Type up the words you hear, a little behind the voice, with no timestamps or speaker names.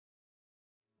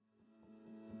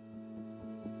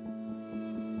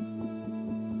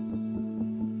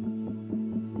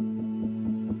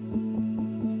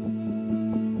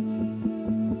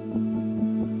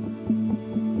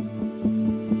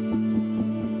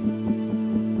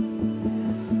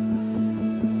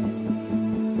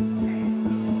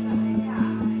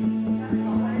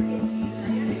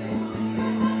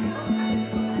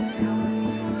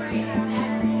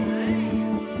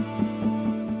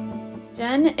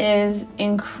is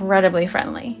incredibly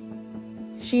friendly.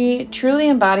 She truly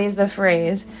embodies the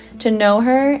phrase, "To know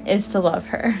her is to love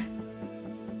her."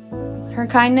 Her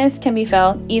kindness can be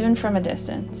felt even from a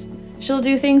distance. She'll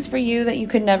do things for you that you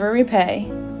could never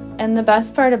repay, and the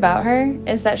best part about her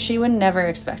is that she would never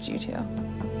expect you to.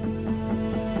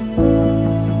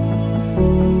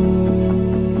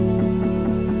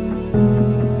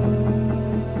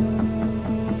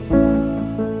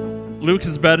 Luke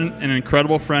has been an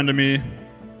incredible friend to me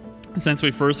since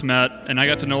we first met, and I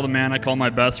got to know the man I call my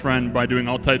best friend by doing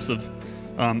all types of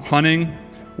hunting,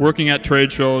 working at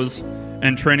trade shows,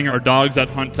 and training our dogs at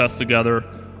hunt tests together,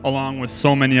 along with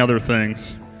so many other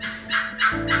things.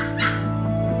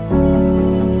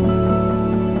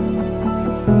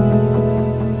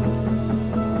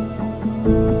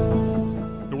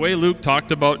 The way Luke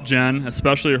talked about Jen,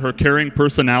 especially her caring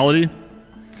personality,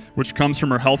 which comes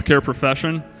from her healthcare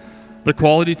profession, the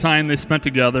quality time they spent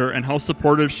together, and how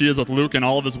supportive she is with Luke and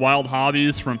all of his wild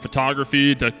hobbies, from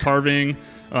photography to carving,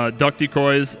 duck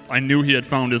decoys, I knew he had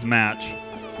found his match.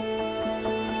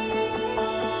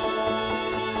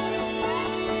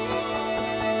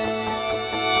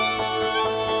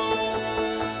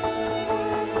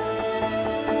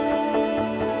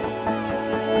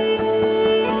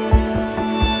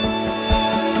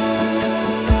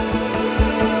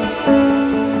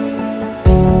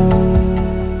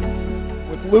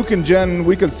 Luke and Jen,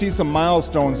 we could see some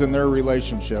milestones in their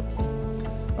relationship.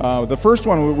 The first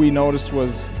one we noticed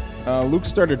was Luke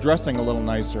started dressing a little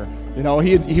nicer. You know,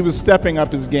 he was stepping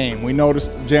up his game. We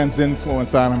noticed Jen's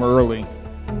influence on him early.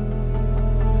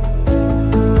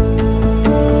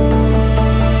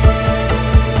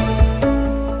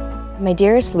 My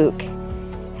dearest Luke,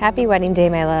 happy wedding day,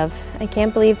 my love. I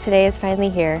can't believe today is finally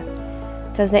here.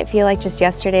 Doesn't it feel like just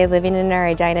yesterday living in our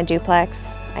Edina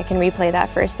duplex? I can replay that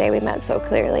first day we met so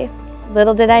clearly.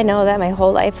 Little did I know that my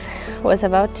whole life was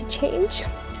about to change.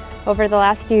 Over the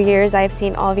last few years, I've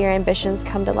seen all of your ambitions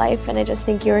come to life, and I just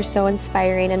think you are so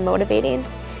inspiring and motivating.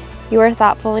 You are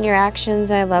thoughtful in your actions,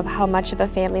 and I love how much of a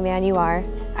family man you are.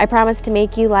 I promise to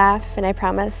make you laugh, and I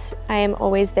promise I am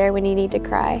always there when you need to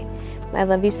cry. I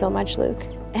love you so much, Luke.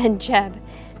 And Jeb,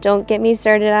 don't get me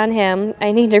started on him.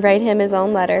 I need to write him his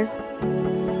own letter.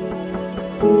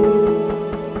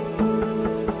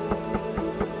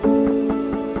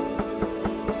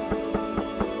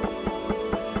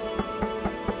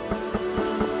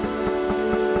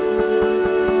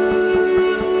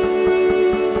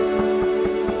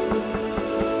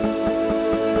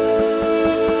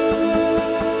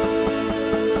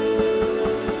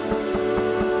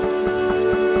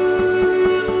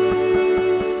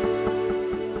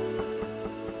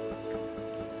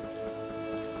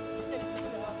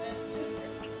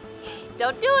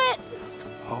 Don't do it!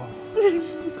 Oh.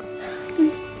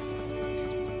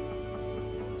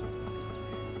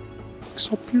 Looks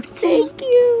so beautiful. Thank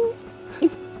you!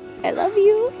 I love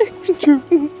you. Me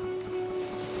too.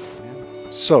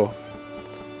 So,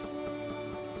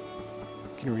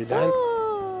 can you read that?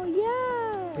 Oh,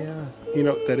 yeah. Yeah. You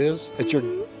know what that is? It's your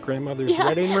grandmother's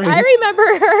wedding ring. I remember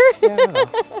her. Yeah.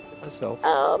 So,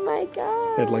 oh my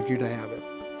God. I'd like you to have it.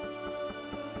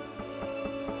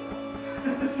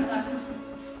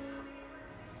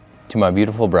 To my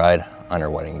beautiful bride on her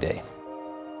wedding day.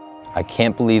 I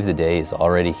can't believe the day is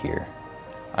already here.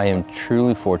 I am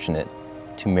truly fortunate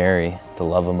to marry the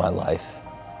love of my life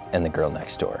and the girl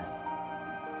next door.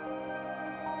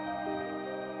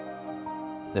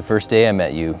 The first day I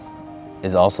met you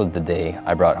is also the day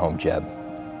I brought home Jeb,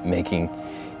 making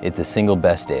it the single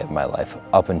best day of my life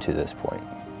up until this point.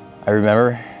 I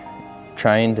remember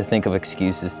trying to think of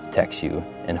excuses to text you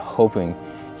and hoping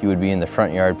you would be in the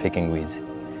front yard picking weeds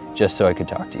just so I could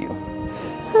talk to you.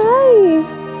 Hi!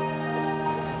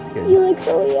 Good. You look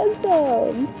so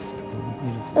handsome.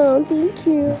 Oh, thank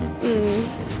you.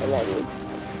 I love you.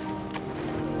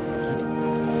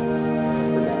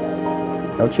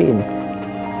 No cheating.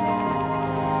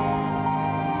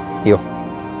 Heel.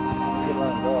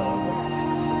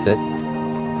 Sit.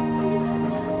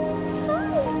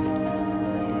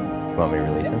 You want me to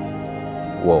release him?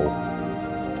 Whoa.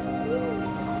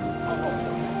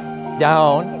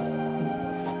 Down.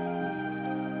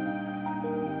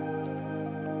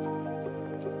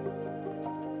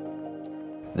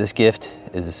 This gift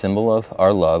is a symbol of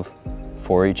our love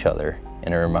for each other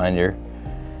and a reminder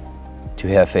to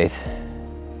have faith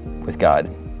with God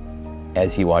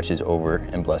as He watches over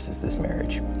and blesses this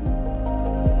marriage.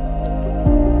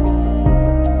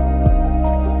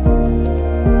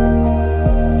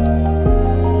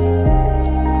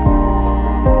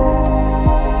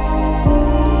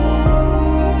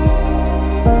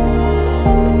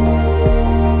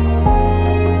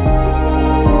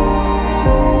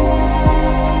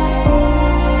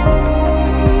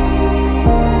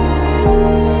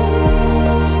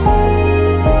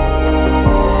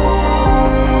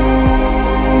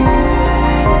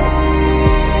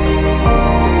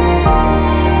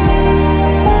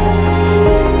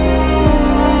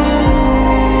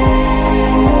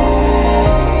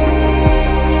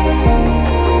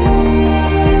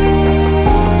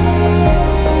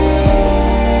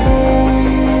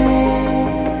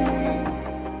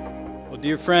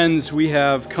 Dear friends, we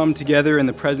have come together in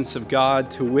the presence of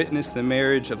God to witness the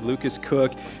marriage of Lucas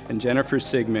Cook and Jennifer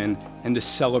Sigmund and to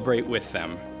celebrate with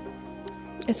them.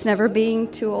 It's never being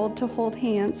too old to hold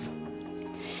hands.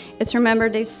 It's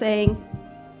remembering saying,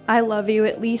 I love you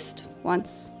at least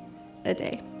once a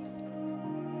day.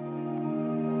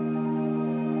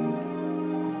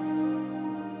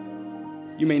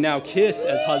 You may now kiss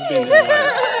as husband and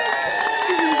wife.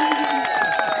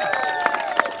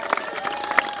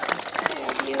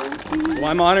 Well,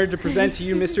 I'm honored to present to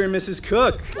you Mr. and Mrs.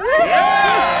 Cook.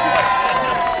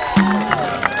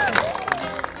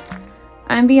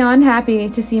 I'm beyond happy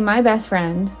to see my best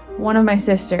friend, one of my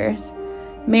sisters,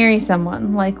 marry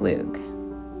someone like Luke.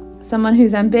 Someone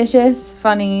who's ambitious,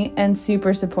 funny, and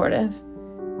super supportive.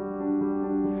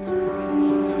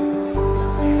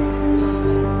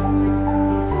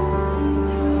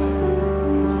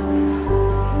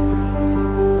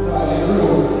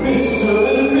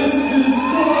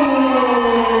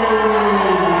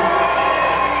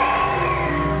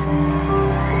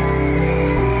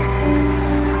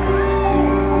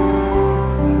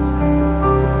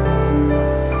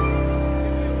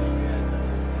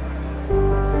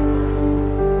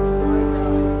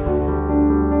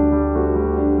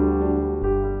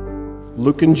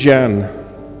 Luke and Jen,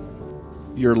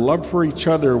 your love for each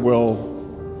other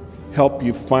will help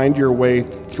you find your way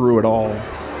through it all.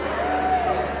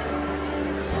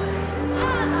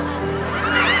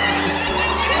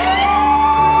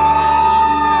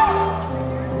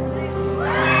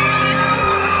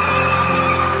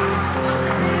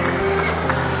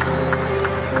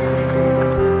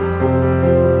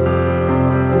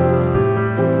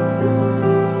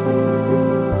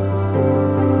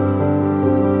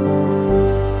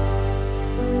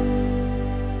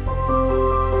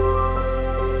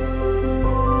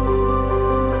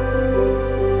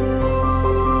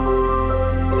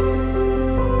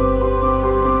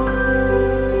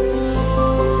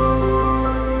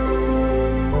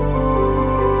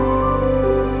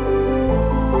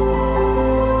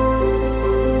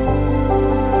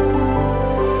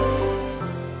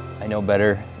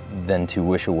 Better than to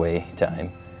wish away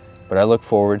time, but I look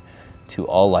forward to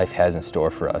all life has in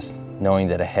store for us, knowing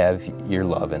that I have your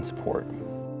love and support.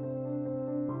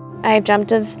 I have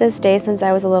dreamt of this day since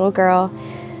I was a little girl.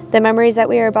 The memories that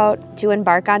we are about to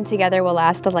embark on together will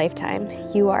last a lifetime.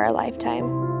 You are a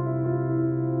lifetime.